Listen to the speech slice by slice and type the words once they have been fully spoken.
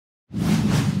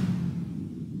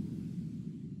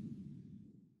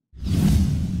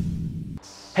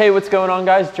Hey, what's going on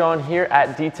guys? John here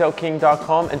at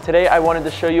detailking.com, and today I wanted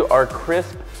to show you our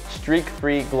crisp,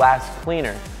 streak-free glass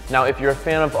cleaner. Now, if you're a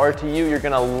fan of RTU, you're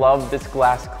gonna love this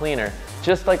glass cleaner.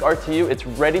 Just like RTU, it's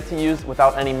ready to use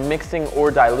without any mixing or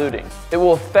diluting. It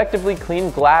will effectively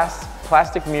clean glass,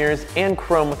 plastic mirrors, and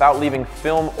chrome without leaving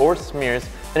film or smears,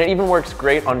 and it even works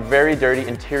great on very dirty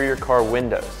interior car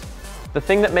windows. The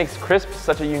thing that makes Crisp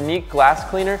such a unique glass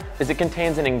cleaner is it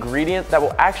contains an ingredient that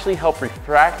will actually help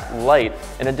refract light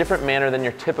in a different manner than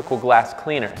your typical glass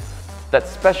cleaner. That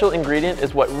special ingredient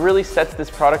is what really sets this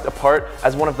product apart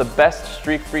as one of the best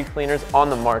streak-free cleaners on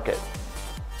the market.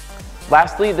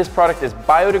 Lastly, this product is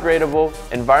biodegradable,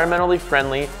 environmentally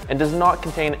friendly, and does not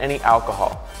contain any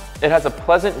alcohol. It has a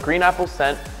pleasant green apple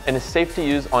scent and is safe to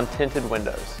use on tinted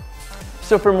windows.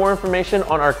 So for more information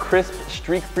on our crisp,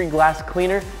 streak-free glass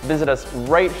cleaner, visit us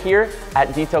right here at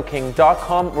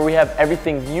detailking.com, where we have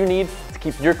everything you need to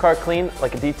keep your car clean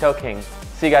like a Detail King.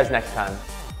 See you guys next time.